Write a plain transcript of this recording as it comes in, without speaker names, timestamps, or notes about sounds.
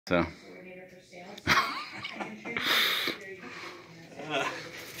So.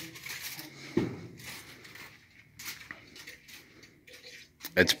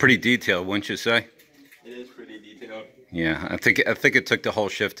 It's pretty detailed, wouldn't you say? It is pretty detailed. Yeah, I think it took the whole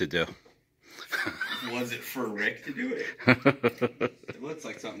shift to do. Was it for Rick to do it? It looks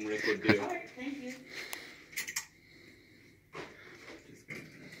like something Rick would do. All right, thank you.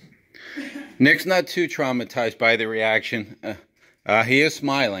 Nick's not too traumatized by the reaction. He is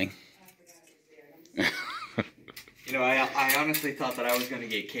smiling. You know, I honestly thought that I was going to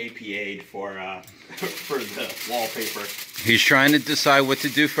get KPA'd for the wallpaper. He's trying to decide what to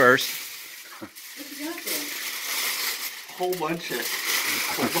do first. What you got there? Whole bunch of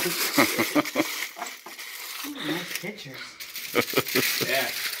Ooh, nice pictures. Yeah.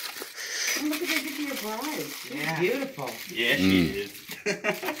 Oh, look at that picture of your bride. She's Yeah. beautiful. Yeah, she is.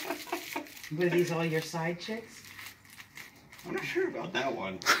 What, are these all your side chicks? I'm not sure about that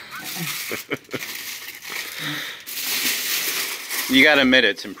one. You gotta admit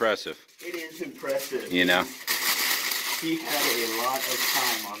it's impressive. It is impressive. You know? He had a lot of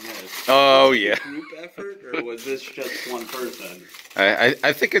time on this. Oh, yeah. Group effort, or was this just one person?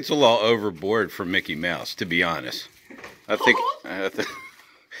 I think it's a little overboard for Mickey Mouse, to be honest. I think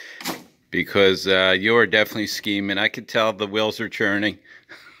because you are definitely scheming. I could tell the wheels are churning.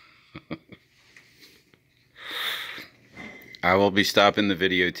 I will be stopping the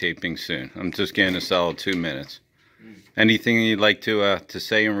videotaping soon. I'm just getting a solid 2 minutes. Anything you'd like to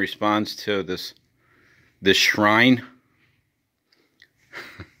say in response to this shrine?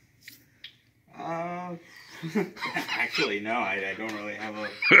 Actually, no, I don't really have a...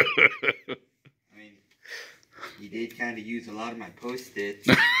 I mean, he did kind of use a lot of my Post-its.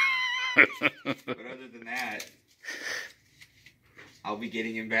 But other than that, I'll be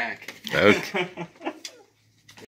getting him back. Okay.